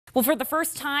Well, for the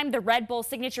first time, the Red Bull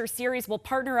Signature Series will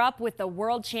partner up with the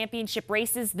World Championship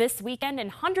races this weekend,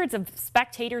 and hundreds of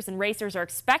spectators and racers are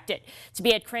expected to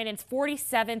be at Crandon's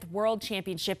 47th World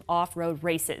Championship off-road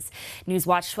races.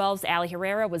 Newswatch 12's Ali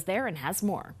Herrera was there and has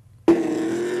more.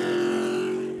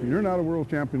 You're not a world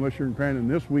champion unless you're in Crandon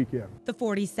this weekend. The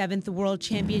 47th World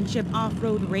Championship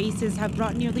off-road races have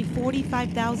brought nearly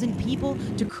 45,000 people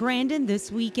to Crandon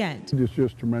this weekend. It's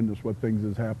just tremendous what things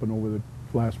has happened over the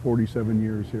last 47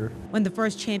 years here. When the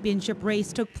first championship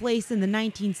race took place in the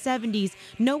 1970s,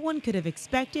 no one could have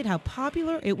expected how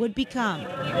popular it would become.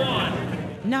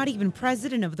 Not even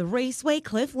president of the raceway,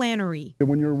 Cliff Lannery.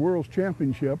 When you're a world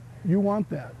championship, you want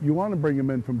that. You want to bring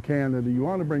them in from Canada. You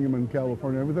want to bring them in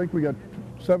California. I think we got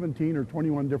 17 or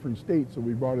 21 different states, so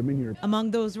we brought them in here.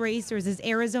 Among those racers is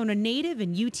Arizona native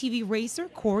and UTV racer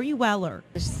Corey Weller.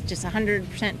 It's just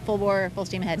 100% full bore, full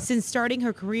steam ahead. Since starting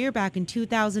her career back in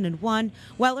 2001,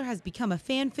 Weller has become a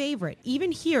fan favorite,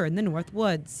 even here in the North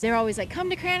Woods. They're always like, come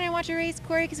to Crandon and watch a race,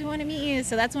 Corey, because we want to meet you.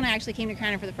 So that's when I actually came to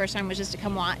Crandon for the first time, was just to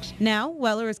come watch. Now,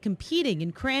 Weller is competing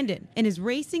in Crandon and is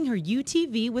racing her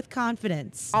UTV with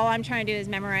confidence. All I'm trying to do is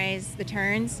memorize the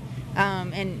turns,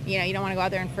 and you don't want to go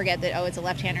out there and forget that, oh, it's a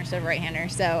left-hander instead of a right-hander.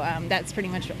 So that's pretty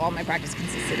much all my practice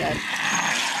consisted of.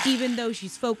 Even though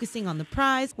she's focusing on the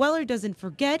prize, Weller doesn't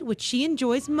forget what she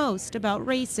enjoys most about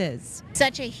races.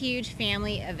 Such a huge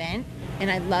family event, and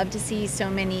I love to see so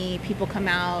many people come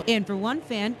out. And for one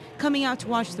fan, coming out to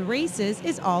watch the races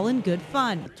is all in good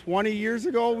fun. 20 years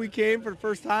ago we came for the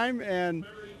first time, and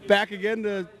back again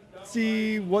to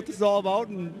see what this is all about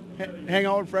and hang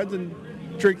out with friends and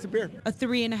drink some beer. A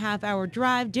 3.5-hour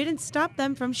drive didn't stop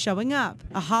them from showing up.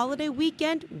 A holiday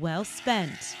weekend well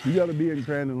spent. You got to be in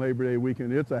Crandon Labor Day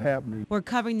weekend. It's a happening. We're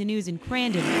covering the news in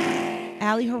Crandon.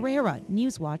 Ali Herrera,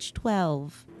 Newswatch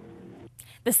 12.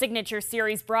 The Signature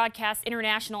Series broadcasts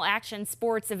international action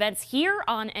sports events here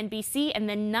on NBC, and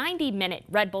the 90-minute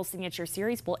Red Bull Signature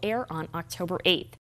Series will air on October 8th.